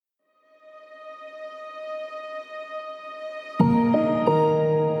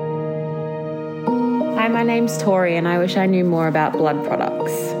my name's Tori and I wish I knew more about blood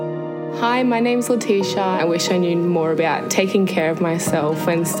products. Hi, my name's Letitia. I wish I knew more about taking care of myself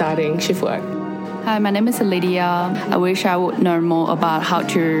when starting shift work. Hi, my name is Lydia. I wish I would know more about how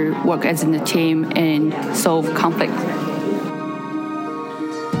to work as in a team and solve conflict.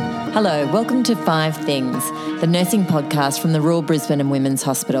 Hello, welcome to 5 Things, the nursing podcast from the Royal Brisbane and Women's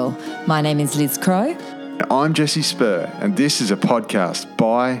Hospital. My name is Liz Crowe. I'm Jesse Spur, and this is a podcast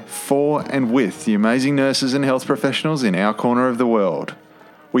by, for, and with the amazing nurses and health professionals in our corner of the world.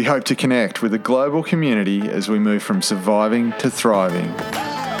 We hope to connect with a global community as we move from surviving to thriving.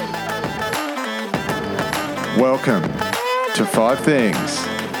 Welcome to 5 Things.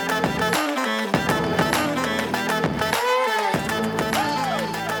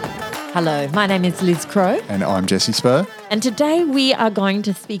 Hello, my name is Liz Crowe. And I'm Jesse Spur. And today we are going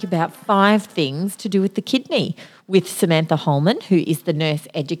to speak about 5 things to do with the kidney with Samantha Holman, who is the Nurse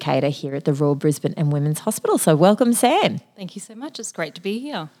Educator here at the Royal Brisbane and Women's Hospital. So welcome, Sam. Thank you so much. It's great to be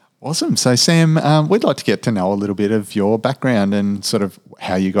here. Awesome. So, Sam, we'd like to get to know a little bit of your background and sort of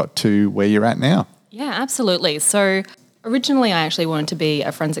how you got to where you're at now. Yeah, absolutely. So originally I actually wanted to be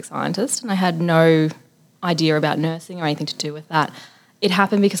a forensic scientist and I had no idea about nursing or anything to do with that. It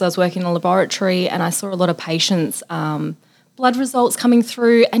happened because I was working in a laboratory and I saw a lot of patients' blood results coming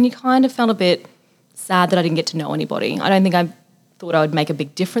through, and you kind of felt a bit sad that I didn't get to know anybody. I don't think I thought I would make a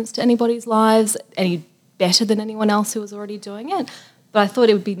big difference to anybody's lives any better than anyone else who was already doing it, but I thought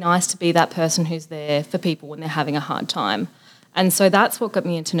it would be nice to be that person who's there for people when they're having a hard time. And so that's what got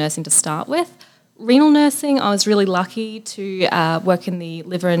me into nursing to start with. Renal nursing, I was really lucky to work in the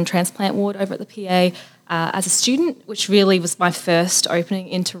liver and transplant ward over at the PA as a student, which really was my first opening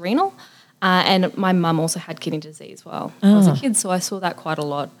into renal. And my mum also had kidney disease while I was a kid, so I saw that quite a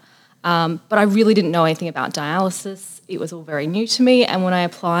lot. But I really didn't know anything about dialysis. It was all very new to me. And when I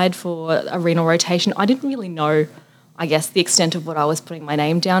applied for a renal rotation, I didn't really know, I guess, the extent of what I was putting my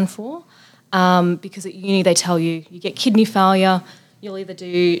name down for. Because at uni they tell you get kidney failure, you'll either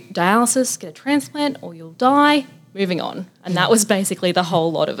do dialysis, get a transplant, or you'll die, moving on. And that was basically the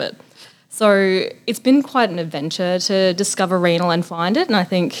whole lot of it. So it's been quite an adventure to discover renal and find it, and I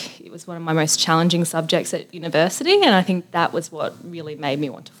think it was one of my most challenging subjects at university, and I think that was what really made me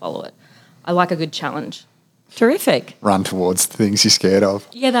want to follow it. I like a good challenge. Terrific. Run towards the things you're scared of.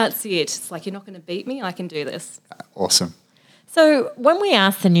 Yeah, that's it. It's like, you're not going to beat me, I can do this. Awesome. So when we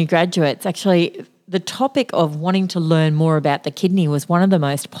asked the new graduates, actually the topic of wanting to learn more about the kidney was one of the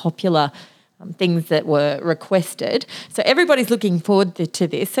most popular things that were requested. So everybody's looking forward to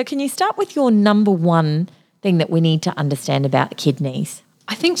this. So can you start with your number one thing that we need to understand about the kidneys?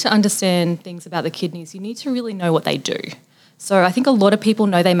 I think to understand things about the kidneys, you need to really know what they do. So I think a lot of people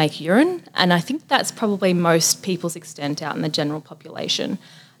know they make urine, and I think that's probably most people's extent out in the general population.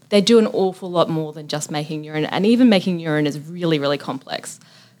 They do an awful lot more than just making urine, and even making urine is really, really complex.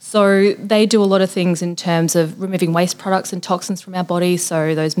 So they do a lot of things in terms of removing waste products and toxins from our body,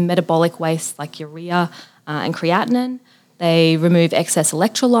 so those metabolic wastes like urea and creatinine. They remove excess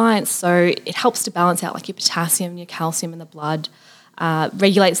electrolytes, so it helps to balance out like your potassium, your calcium in the blood,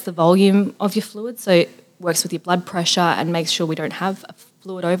 regulates the volume of your fluid, so it works with your blood pressure and makes sure we don't have a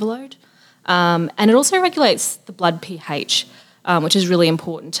fluid overload. And it also regulates the blood pH, which is really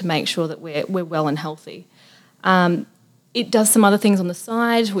important to make sure that we're well and healthy. It does some other things on the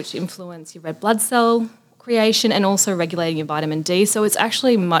side which influence your red blood cell creation and also regulating your vitamin D. So it's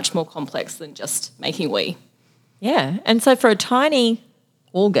actually much more complex than just making wee. Yeah, and so for a tiny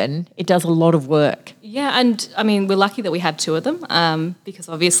organ, it does a lot of work. Yeah, and I mean, we're lucky that we have 2 of them because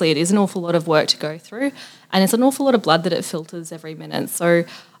obviously it is an awful lot of work to go through, and it's an awful lot of blood that it filters every minute. So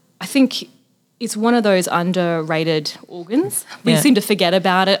I think it's one of those underrated organs. We seem to forget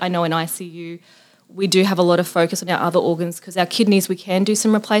about it. I know in ICU we do have a lot of focus on our other organs because our kidneys, we can do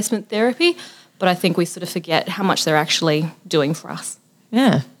some replacement therapy, but I think we sort of forget how much they're actually doing for us.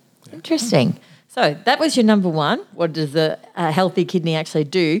 Yeah, interesting. So that was your number one. What does a healthy kidney actually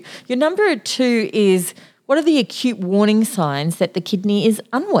do? Your number 2 is, what are the acute warning signs that the kidney is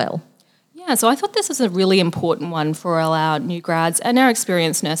unwell? Yeah, so I thought this was a really important one for all our new grads and our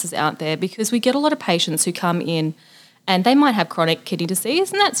experienced nurses out there, because we get a lot of patients who come in and they might have chronic kidney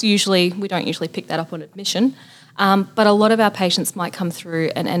disease, and that's usually, we don't usually pick that up on admission, but a lot of our patients might come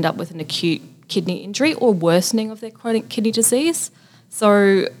through and end up with an acute kidney injury or worsening of their chronic kidney disease.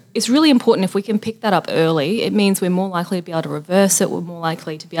 So it's really important if we can pick that up early. It means we're more likely to be able to reverse it, we're more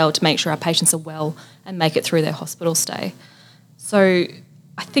likely to be able to make sure our patients are well and make it through their hospital stay. So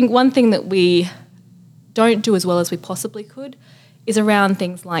I think one thing that we don't do as well as we possibly could is around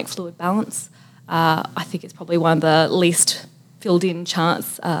things like fluid balance. I think it's probably one of the least filled in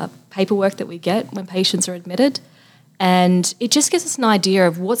charts paperwork that we get when patients are admitted. And it just gives us an idea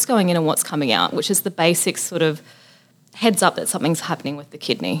of what's going in and what's coming out, which is the basic sort of heads up that something's happening with the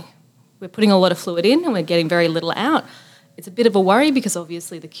kidney. We're putting a lot of fluid in and we're getting very little out. It's a bit of a worry because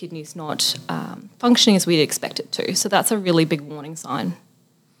obviously the kidney's not functioning as we'd expect it to. So that's a really big warning sign.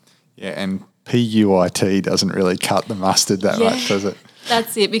 Yeah, and PUIT doesn't really cut the mustard that much, does it?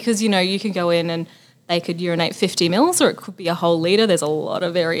 That's it, because, you can go in and they could urinate 50 mils or it could be a whole litre. There's a lot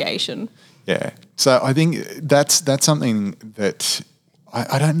of variation. Yeah. So I think that's something that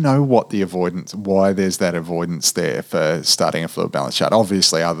I don't know why there's that avoidance there for starting a fluid balance chart,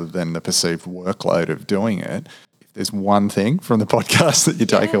 obviously, other than the perceived workload of doing it. If there's one thing from the podcast that you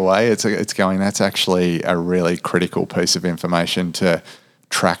take away, it's going, that's actually a really critical piece of information to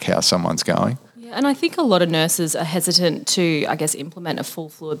track how someone's going. Yeah, and I think a lot of nurses are hesitant to, implement a full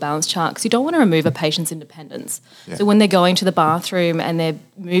fluid balance chart because you don't want to remove a patient's independence. Yeah. So when they're going to the bathroom and they're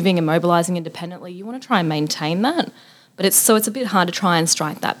moving and mobilising independently, you want to try and maintain that. But it's a bit hard to try and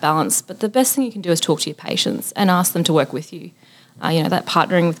strike that balance. But the best thing you can do is talk to your patients and ask them to work with you. That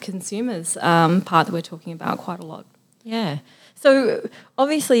partnering with consumers part that we're talking about quite a lot. Yeah. So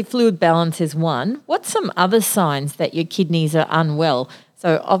obviously fluid balance is one. What's some other signs that your kidneys are unwell?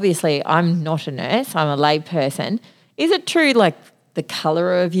 So obviously I'm not a nurse, I'm a lay person. Is it true like the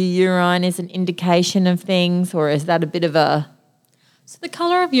colour of your urine is an indication of things, or is that a bit of a... So the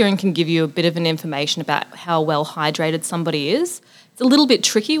colour of urine can give you a bit of an information about how well hydrated somebody is. It's a little bit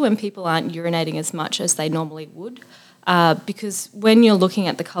tricky when people aren't urinating as much as they normally would, because when you're looking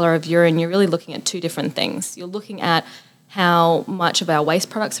at the colour of urine, you're really looking at two different things. You're looking at how much of our waste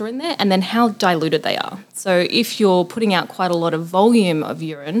products are in there and then how diluted they are. So if you're putting out quite a lot of volume of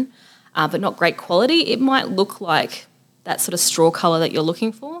urine, but not great quality, it might look like that sort of straw colour that you're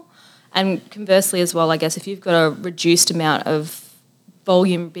looking for. And conversely as well, if you've got a reduced amount of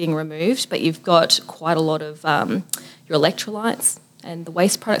volume being removed, but you've got quite a lot of your electrolytes and the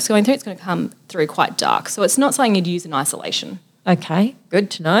waste products going through, it's going to come through quite dark. So it's not something you'd use in isolation. Okay,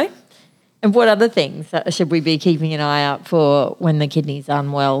 good to know. And what other things should we be keeping an eye out for when the kidney's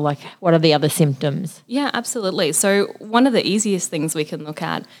unwell? Like, what are the other symptoms? Yeah, absolutely. So one of the easiest things we can look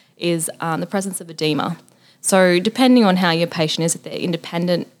at is the presence of edema. So depending on how your patient is, if they're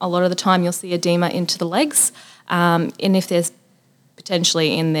independent, a lot of the time you'll see edema into the legs. And if there's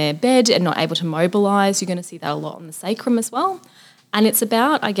potentially in their bed and not able to mobilise, you're going to see that a lot on the sacrum as well. And it's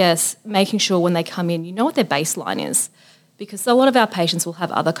about, making sure when they come in, you know what their baseline is. Because a lot of our patients will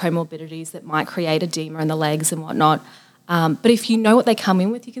have other comorbidities that might create edema in the legs and whatnot. But if you know what they come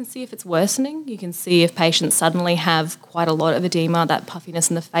in with, you can see if it's worsening. You can see if patients suddenly have quite a lot of edema, that puffiness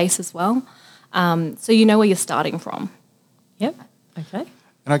in the face as well. So you know where you're starting from. Yep, okay.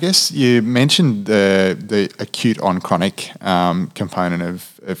 And I guess you mentioned the acute on chronic component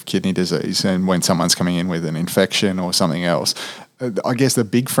of kidney disease, and when someone's coming in with an infection or something else. I guess the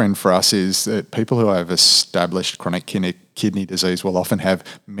big friend for us is that people who have established chronic kidney disease will often have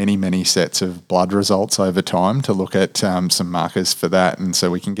many, many sets of blood results over time to look at some markers for that, and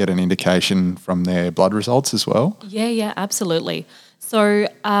so we can get an indication from their blood results as well. Yeah, absolutely. So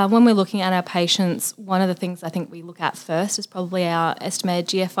when we're looking at our patients, one of the things I think we look at first is probably our estimated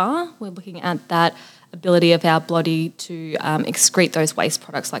GFR. We're looking at that ability of our body to excrete those waste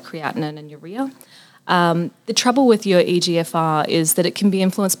products like creatinine and urea. The trouble with your eGFR is that it can be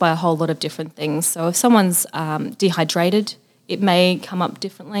influenced by a whole lot of different things. So if someone's dehydrated, it may come up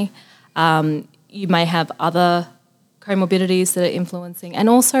differently. You may have other comorbidities that are influencing. And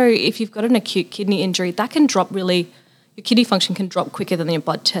also if you've got an acute kidney injury, that can drop really... Your kidney function can drop quicker than your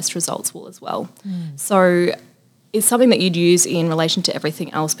blood test results will as well. So it's something that you'd use in relation to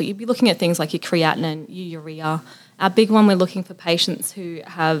everything else, but you'd be looking at things like your creatinine, your urea. Our big one we're looking for patients who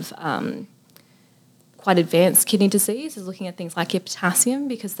have quite advanced kidney disease is looking at things like your potassium,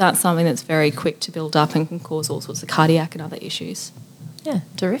 because that's something that's very quick to build up and can cause all sorts of cardiac and other issues. Yeah,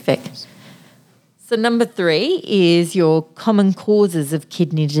 terrific. So number 3 is your common causes of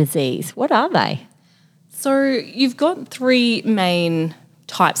kidney disease. What are they? So you've got 3 main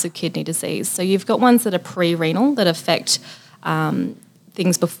types of kidney disease. So you've got ones that are pre-renal that affect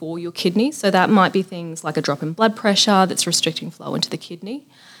things before your kidney. So that might be things like a drop in blood pressure that's restricting flow into the kidney.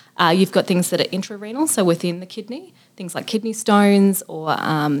 You've got things that are intrarenal, so within the kidney, things like kidney stones or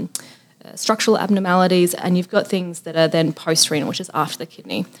structural abnormalities, and you've got things that are then post-renal, which is after the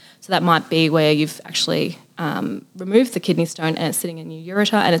kidney. So that might be where you've actually removed the kidney stone and it's sitting in your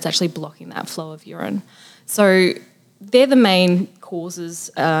ureter and it's actually blocking that flow of urine. So they're the main causes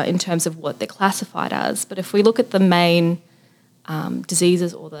in terms of what they're classified as. But if we look at the main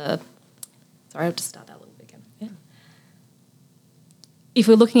diseases or the... Sorry, I'll just start that a little bit again. if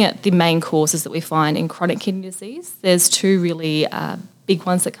we're looking at the main causes that we find in chronic kidney disease, there's two really big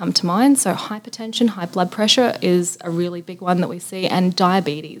ones that come to mind. So hypertension, high blood pressure is a really big one that we see, and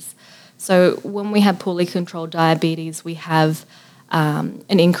diabetes. So when we have poorly controlled diabetes, we have an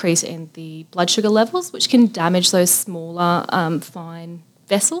increase in the blood sugar levels, which can damage those smaller, fine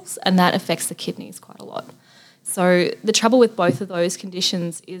vessels, and that affects the kidneys quite a lot. So the trouble with both of those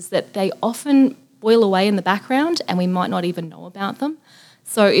conditions is that they often boil away in the background and we might not even know about them.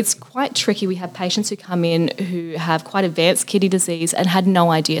 So it's quite tricky. We have patients who come in who have quite advanced kidney disease and had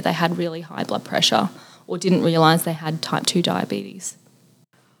no idea they had really high blood pressure or didn't realise they had type 2 diabetes.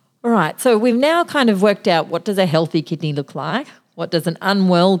 All right, so we've now kind of worked out what does a healthy kidney look like, what does an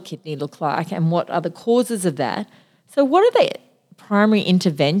unwell kidney look like, and what are the causes of that. So what are the primary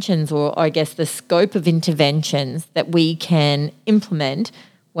interventions, or I guess the scope of interventions that we can implement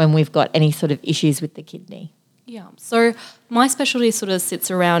when we've got any sort of issues with the kidney? Yeah, so my specialty sort of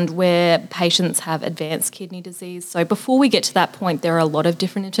sits around where patients have advanced kidney disease. So before we get to that point, there are a lot of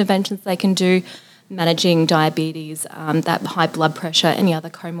different interventions they can do, managing diabetes, that high blood pressure, any other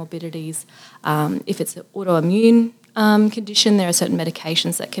comorbidities. If it's an autoimmune condition, there are certain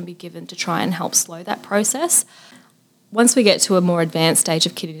medications that can be given to try and help slow that process. Once we get to a more advanced stage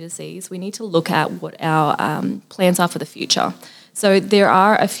of kidney disease, we need to look at what our plans are for the future. So there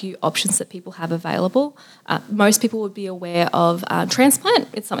are a few options that people have available. Most people would be aware of transplant.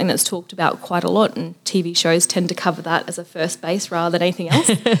 It's something that's talked about quite a lot, and TV shows tend to cover that as a first base rather than anything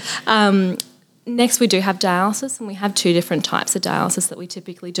else. Next, we do have dialysis, and we have two different types of dialysis that we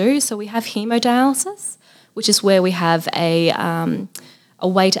typically do. So we have hemodialysis, which is where we have a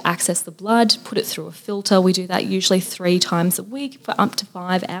way to access the blood, put it through a filter. We do that usually 3 times a week for up to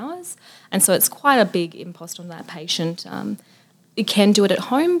 5 hours. And so it's quite a big impost on that patient. It can do it at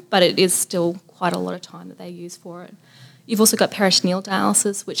home, but it is still quite a lot of time that they use for it. You've also got peritoneal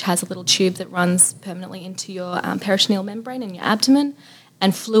dialysis, which has a little tube that runs permanently into your peritoneal membrane in your abdomen,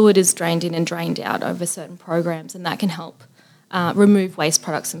 and fluid is drained in and drained out over certain programs, and that can help remove waste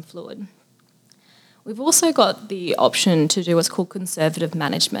products and fluid. We've also got the option to do what's called conservative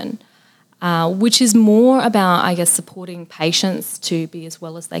management, which is more about, I guess, supporting patients to be as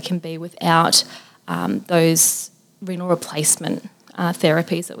well as they can be without those renal replacement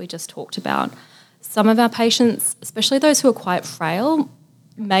therapies that we just talked about. Some of our patients, especially those who are quite frail,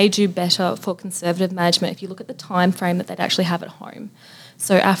 may do better for conservative management if you look at the time frame that they'd actually have at home.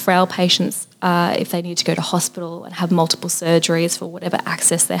 So our frail patients, if they need to go to hospital and have multiple surgeries for whatever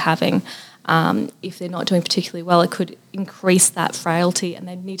access they're having, if they're not doing particularly well, it could increase that frailty and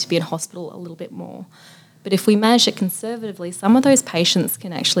they need to be in hospital a little bit more. But if we manage it conservatively, some of those patients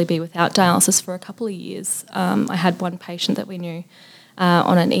can actually be without dialysis for a couple of years. I had one patient that we knew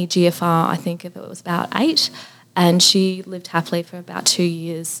on an EGFR, I think it was about 8, and she lived happily for about 2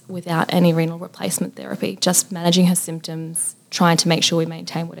 years without any renal replacement therapy, just managing her symptoms, trying to make sure we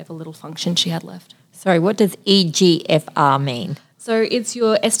maintain whatever little function she had left. Sorry, what does EGFR mean? So it's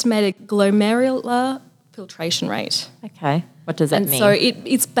your estimated glomerular filtration rate. Okay, what does that mean? So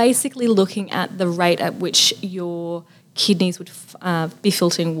it's basically looking at the rate at which your kidneys would be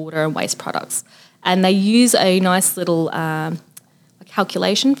filtering water and waste products. And they use a nice little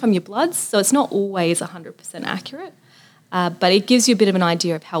calculation from your bloods, so it's not always 100% accurate, but it gives you a bit of an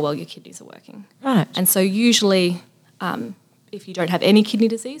idea of how well your kidneys are working. Right. And so usually if you don't have any kidney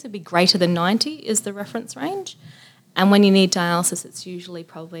disease, it'd be greater than 90 is the reference range. And when you need dialysis, it's usually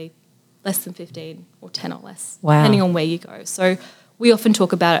probably less than 15 or 10 or less, depending on where you go. So we often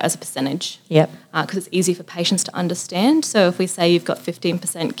talk about it as a percentage. Yep. Because it's easy for patients to understand. So if we say you've got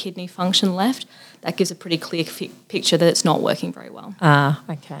 15% kidney function left, that gives a pretty clear picture that it's not working very well.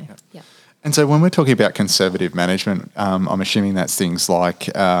 Okay. Yeah. And so when we're talking about conservative management, I'm assuming that's things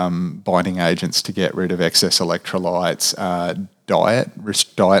like binding agents to get rid of excess electrolytes,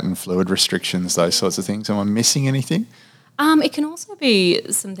 diet and fluid restrictions, those sorts of things. Am I missing anything? It can also be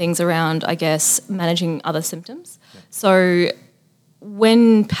some things around, I guess, managing other symptoms. Yeah. So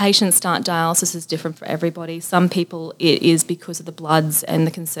when patients start dialysis is different for everybody. Some people it is because of the bloods and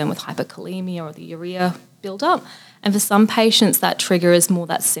the concern with hyperkalemia or the urea build-up. And for some patients, that trigger is more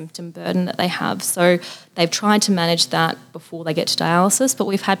that symptom burden that they have. So they've tried to manage that before they get to dialysis, but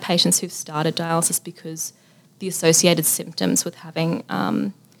we've had patients who've started dialysis because the associated symptoms with having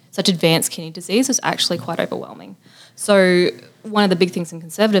such advanced kidney disease is actually quite overwhelming. So one of the big things in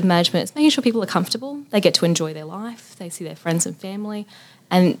conservative management is making sure people are comfortable, they get to enjoy their life, they see their friends and family,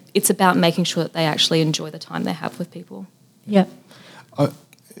 and it's about making sure that they actually enjoy the time they have with people. Yeah.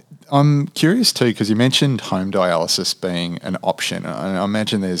 I'm curious too, because you mentioned home dialysis being an option, and I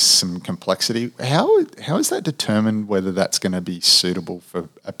imagine there's some complexity. How is that determined whether that's going to be suitable for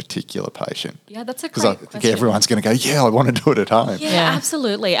a particular patient? Yeah, that's a great question. Because I think everyone's going to go, yeah, I want to do it at home. Yeah,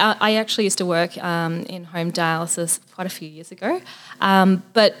 absolutely. I actually used to work in home dialysis quite a few years ago,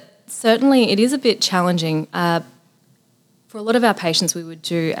 but certainly it is a bit challenging. For a lot of our patients, we would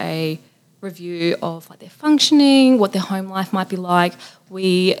do a review of like their functioning, what their home life might be like.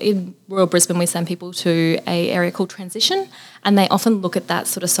 In Royal Brisbane, we send people to an area called Transition, and they often look at that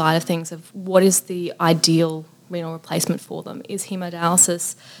sort of side of things of what is the ideal renal replacement for them. Is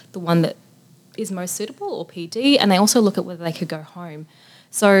hemodialysis the one that is most suitable, or PD? And they also look at whether they could go home.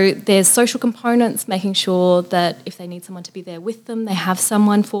 So there's social components, making sure that if they need someone to be there with them, they have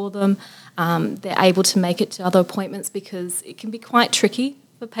someone for them. They're able to make it to other appointments, because it can be quite tricky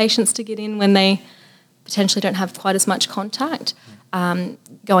for patients to get in when they potentially don't have quite as much contact.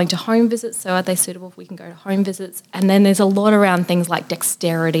 Going to home visits, so are they suitable if we can go to home visits? And then there's a lot around things like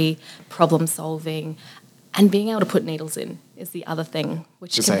dexterity, problem solving, and being able to put needles in is the other thing,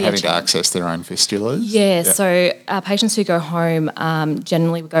 which can be having to access their own fistulas? Yeah, so our patients who go home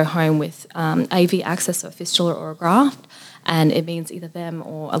generally go home with AV access, so a fistula or a graft, and it means either them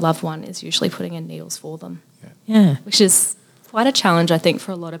or a loved one is usually putting in needles for them. Yeah. Which is quite a challenge, I think,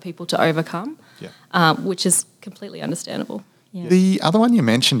 for a lot of people to overcome, which is completely understandable. Yeah. The other one you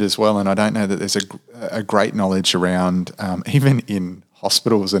mentioned as well, and I don't know that there's a great knowledge around, even in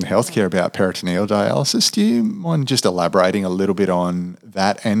hospitals and healthcare, about peritoneal dialysis. Do you mind just elaborating a little bit on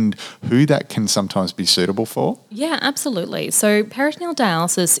that and who that can sometimes be suitable for? Yeah, absolutely. So peritoneal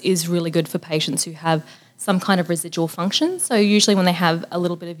dialysis is really good for patients who have some kind of residual function. So usually when they have a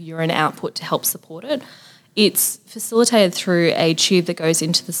little bit of urine output to help support it, it's facilitated through a tube that goes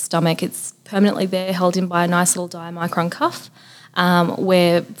into the stomach. It's permanently there, held in by a nice little diamicron cuff,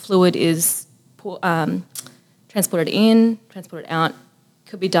 where fluid is transported in, transported out.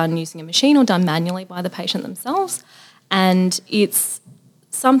 Could be done using a machine or done manually by the patient themselves. And it's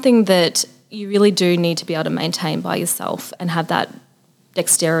something that you really do need to be able to maintain by yourself, and have that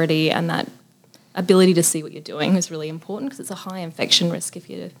dexterity and that ability to see what you're doing is really important, because it's a high infection risk if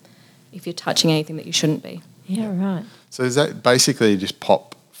you're touching anything that you shouldn't be. Yeah, right. So is that basically just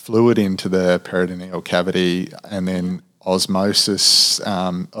pop fluid into the peritoneal cavity, and then osmosis,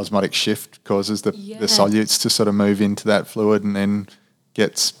 osmotic shift causes the solutes to sort of move into that fluid and then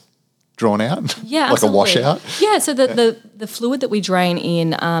gets drawn out? Yeah, like absolutely. a washout? Yeah, so the fluid that we drain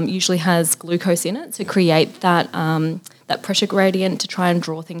in usually has glucose in it to create that pressure gradient to try and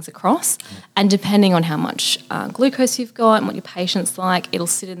draw things across. And depending on how much glucose you've got and what your patient's like, it'll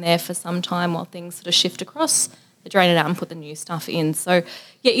sit in there for some time while things sort of shift across. They drain it out and put the new stuff in. So,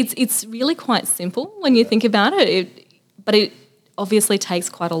 yeah, it's really quite simple when you think about it. But it obviously takes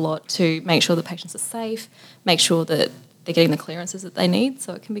quite a lot to make sure the patients are safe, make sure that they're getting the clearances that they need.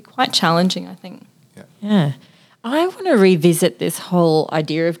 So it can be quite challenging, I think. Yeah. I want to revisit this whole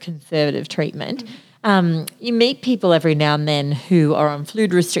idea of conservative treatment. You meet people every now and then who are on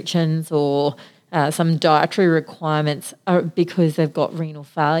fluid restrictions or some dietary requirements because they've got renal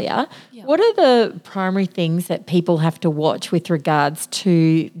failure. Yeah. What are the primary things that people have to watch with regards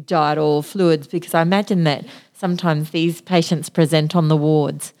to diet or fluids? Because I imagine that sometimes these patients present on the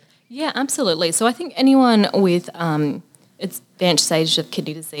wards. Yeah, absolutely. So I think anyone with advanced stages of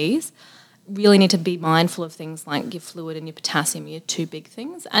kidney disease really need to be mindful of things like your fluid and your potassium, your two big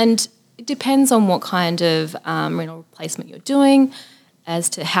things. And it depends on what kind of renal replacement you're doing as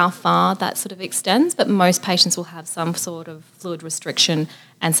to how far that sort of extends, but most patients will have some sort of fluid restriction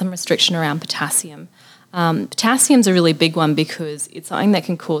and some restriction around potassium. Potassium's a really big one because it's something that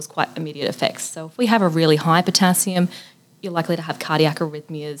can cause quite immediate effects. So if we have a really high potassium, you're likely to have cardiac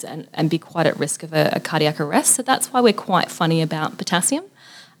arrhythmias and be quite at risk of a cardiac arrest. So that's why we're quite funny about potassium.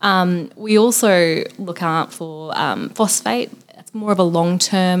 We also look out for phosphate. It's more of a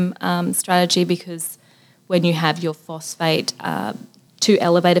long-term strategy, because when you have your phosphate too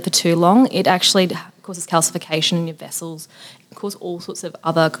elevated for too long, it actually causes calcification in your vessels. It can cause all sorts of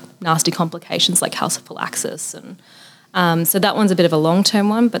other nasty complications like calciphylaxis. And so that one's a bit of a long-term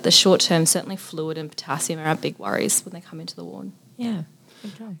one, but the short-term, certainly fluid and potassium are our big worries when they come into the ward. Yeah.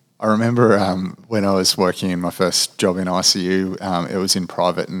 Okay. I remember when I was working in my first job in ICU, it was in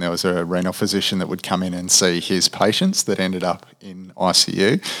private, and there was a renal physician that would come in and see his patients that ended up in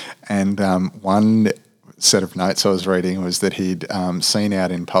ICU. And one set of notes I was reading was that he'd seen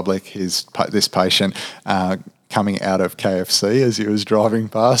out in public this patient coming out of KFC as he was driving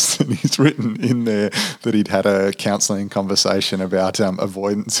past, and he's written in there that he'd had a counselling conversation about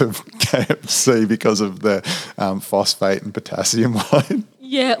avoidance of KFC because of the phosphate and potassium line.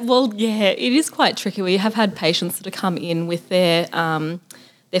 Yeah, well, yeah, it is quite tricky. We have had patients that have come in with their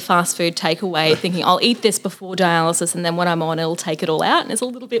fast food takeaway thinking, I'll eat this before dialysis and then when I'm on, it'll take it all out. And it's a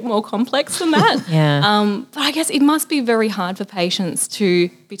little bit more complex than that. Yeah. But I guess it must be very hard for patients to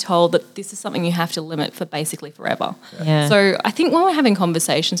be told that this is something you have to limit for basically forever. Yeah. So I think when we're having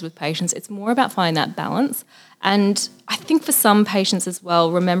conversations with patients, it's more about finding that balance. And I think for some patients as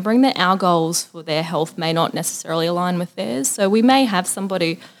well, remembering that our goals for their health may not necessarily align with theirs. So we may have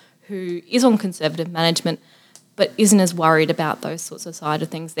somebody who is on conservative management but isn't as worried about those sorts of side of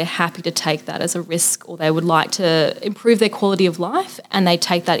things. They're happy to take that as a risk, or they would like to improve their quality of life and they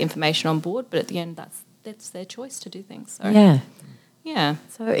take that information on board. But at the end, that's their choice to do things. So, yeah.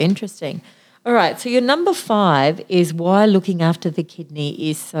 So interesting. All right, so your number 5 is why looking after the kidney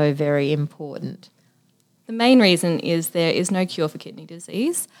is so very important. The main reason is there is no cure for kidney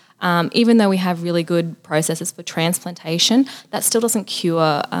disease. Even though we have really good processes for transplantation, that still doesn't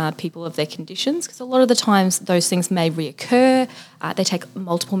cure people of their conditions, because a lot of the times those things may reoccur. They take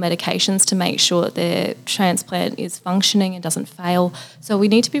multiple medications to make sure that their transplant is functioning and doesn't fail. So we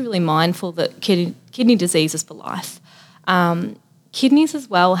need to be really mindful that kidney disease is for life. Kidneys as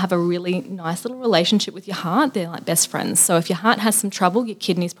well have a really nice little relationship with your heart. They're like best friends. So if your heart has some trouble, your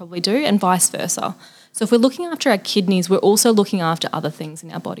kidneys probably do, and vice versa. So if we're looking after our kidneys, we're also looking after other things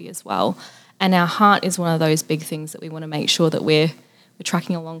in our body as well. And our heart is one of those big things that we want to make sure that we're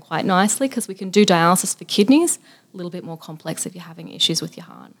tracking along quite nicely, because we can do dialysis for kidneys, a little bit more complex if you're having issues with your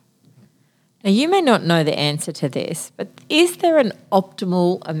heart. Now, you may not know the answer to this, but is there an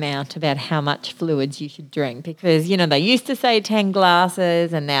optimal amount about how much fluids you should drink? Because, they used to say 10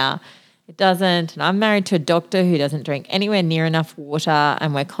 glasses and now it doesn't. And I'm married to a doctor who doesn't drink anywhere near enough water,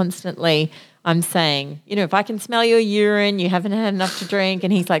 and we're constantly, I'm saying, if I can smell your urine, you haven't had enough to drink.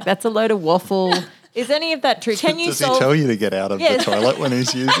 And he's like, that's a load of waffle. Is any of that true? Can you Does he tell you to get out of the toilet when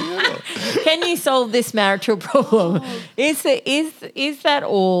he's using it? Can you solve this marital problem? Is that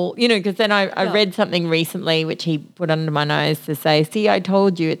all? Because then I read something recently which he put under my nose to say, see, I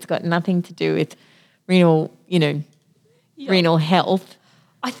told you it's got nothing to do with renal health.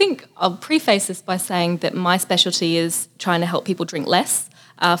 I think I'll preface this by saying that my specialty is trying to help people drink less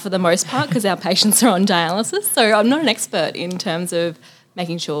for the most part, because our patients are on dialysis. So I'm not an expert in terms of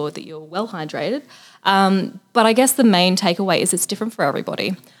making sure that you're well hydrated. But I guess the main takeaway is it's different for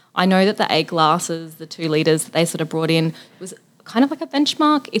everybody. I know that the 8 glasses, the 2 litres that they sort of brought in was kind of like a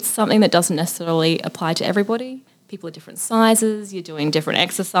benchmark. It's something that doesn't necessarily apply to everybody. People are different sizes, you're doing different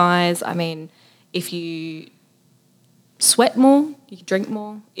exercise. I mean, if you sweat more, you can drink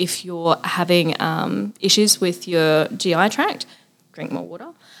more. If you're having issues with your GI tract, drink more water.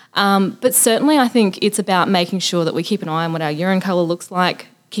 But certainly I think it's about making sure that we keep an eye on what our urine colour looks like,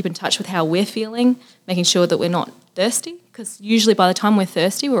 keep in touch with how we're feeling, making sure that we're not thirsty, because usually by the time we're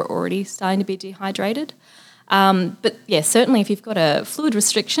thirsty, we're already starting to be dehydrated. But yeah, certainly if you've got a fluid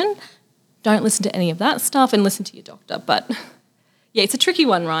restriction, don't listen to any of that stuff and listen to your doctor. But yeah, it's a tricky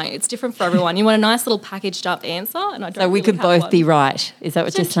one, right? It's different for everyone. You want a nice little packaged up answer, and I don't. So we really could have both one. be right. Is that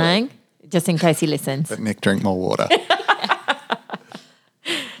what you're saying? Just in case he listens. But Nick, drink more water.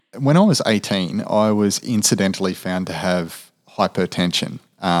 When I was 18, I was incidentally found to have hypertension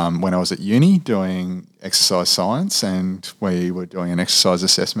when I was at uni doing exercise science, and we were doing an exercise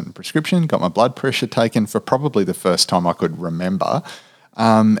assessment and prescription, got my blood pressure taken for probably the first time I could remember,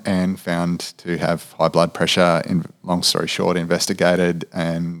 and found to have high blood pressure, long story short, investigated,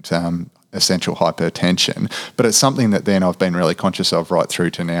 and essential hypertension. But it's something that then I've been really conscious of right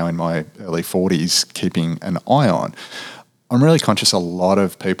through to now in my early 40s, keeping an eye on. I'm really conscious a lot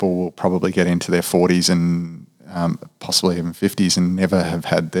of people will probably get into their 40s and possibly even 50s and never have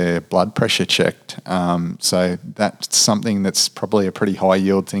had their blood pressure checked. So that's something that's probably a pretty high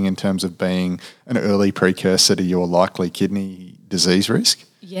yield thing in terms of being an early precursor to your likely kidney disease risk.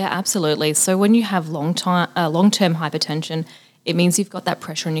 Yeah, absolutely. So when you have long-term hypertension, it means you've got that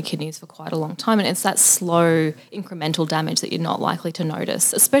pressure on your kidneys for quite a long time, and it's that slow incremental damage that you're not likely to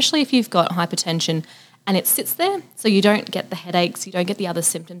notice, especially if you've got hypertension and it sits there, so you don't get the headaches, you don't get the other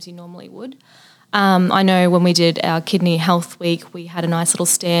symptoms you normally would. I know when we did our Kidney Health Week, we had a nice little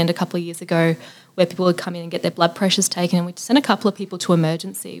stand a couple of years ago where people would come in and get their blood pressures taken, and we'd send a couple of people to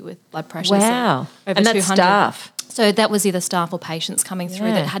emergency with blood pressures. Wow. Over And that's 200. staff? So that was either staff or patients coming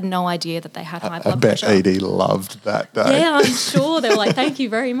through that had no idea that they had high blood I bet pressure. ED loved that day. Yeah, I'm sure. They were like, thank you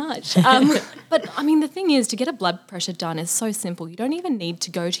very much. But, I mean, the thing is, to get a blood pressure done is so simple. You don't even need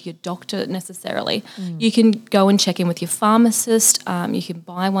to go to your doctor necessarily. You can go and check in with your pharmacist. You can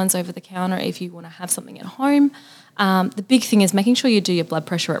buy ones over the counter if you want to have something at home. The big thing is making sure you do your blood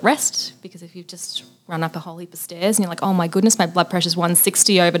pressure at rest, because if you've just run up a whole heap of stairs and you're like, oh, my goodness, my blood pressure's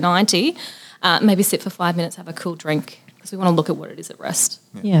 160 over 90, maybe sit for 5 minutes, have a cool drink, because we want to look at what it is at rest.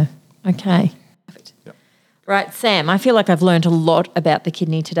 Yeah. Okay. Perfect. Yep. Right, Sam, I feel like I've learned a lot about the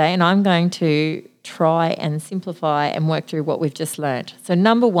kidney today, and I'm going to try and simplify and work through what we've just learned. So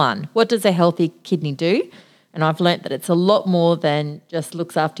number one, what does a healthy kidney do? And I've learnt that it's a lot more than just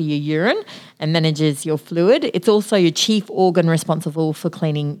looks after your urine and manages your fluid. It's also your chief organ responsible for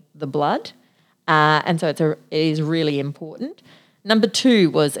cleaning the blood. And so it is really important. Number two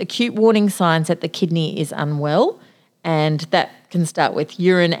was acute warning signs that the kidney is unwell. And that can start with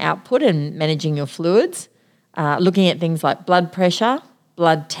urine output and managing your fluids, looking at things like blood pressure,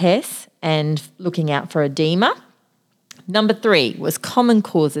 blood tests, and looking out for edema. Number three was common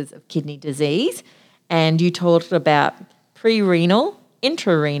causes of kidney disease. And you talked about pre-renal,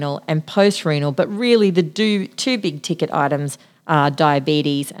 intrarenal and post-renal, but really the two big ticket items are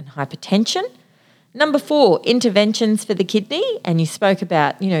diabetes and hypertension. Number four, interventions for the kidney, and you spoke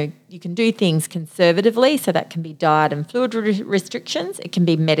about, you can do things conservatively, so that can be diet and fluid restrictions, it can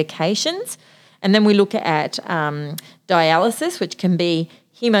be medications, and then we look at dialysis, which can be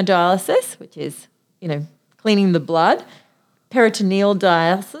hemodialysis, which is, cleaning the blood, peritoneal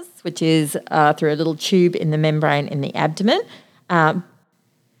dialysis, which is through a little tube in the membrane in the abdomen.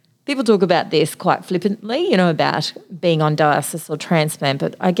 People talk about this quite flippantly, about being on dialysis or transplant,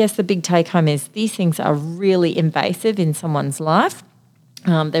 but I guess the big take-home is these things are really invasive in someone's life.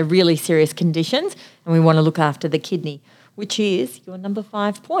 They're really serious conditions, and we want to look after the kidney, which is your number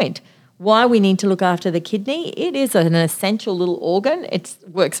 5 point. Why we need to look after the kidney? It is an essential little organ. It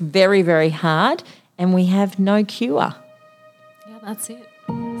works very, very hard, and we have no cure. Yeah, that's it.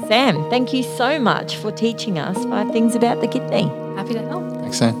 Sam, thank you so much for teaching us 5 things about the kidney. Happy to help.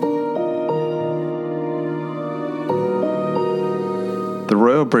 Thanks, Sam. The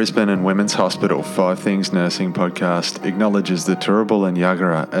Royal Brisbane and Women's Hospital 5 Things Nursing podcast acknowledges the Turrbal and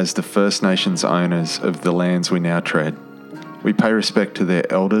Yagara as the First Nations owners of the lands we now tread. We pay respect to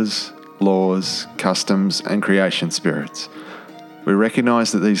their elders, laws, customs and creation spirits. We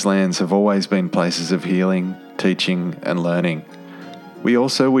recognise that these lands have always been places of healing, teaching and learning. We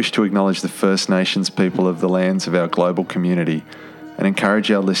also wish to acknowledge the First Nations people of the lands of our global community and encourage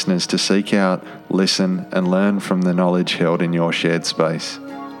our listeners to seek out, listen and learn from the knowledge held in your shared space.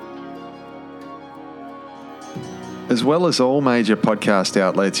 As well as all major podcast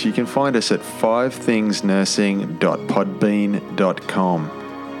outlets, you can find us at 5thingsnursing.podbean.com.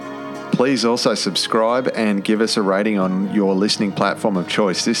 Please also subscribe and give us a rating on your listening platform of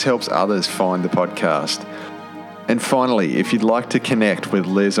choice. This helps others find the podcast. And finally, if you'd like to connect with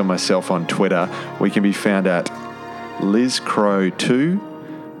Liz or myself on Twitter, we can be found at LizCrow2,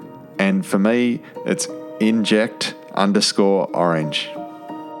 and for me, it's inject_orange.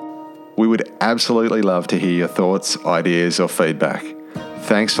 We would absolutely love to hear your thoughts, ideas, or feedback.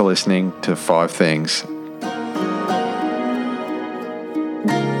 Thanks for listening to 5 Things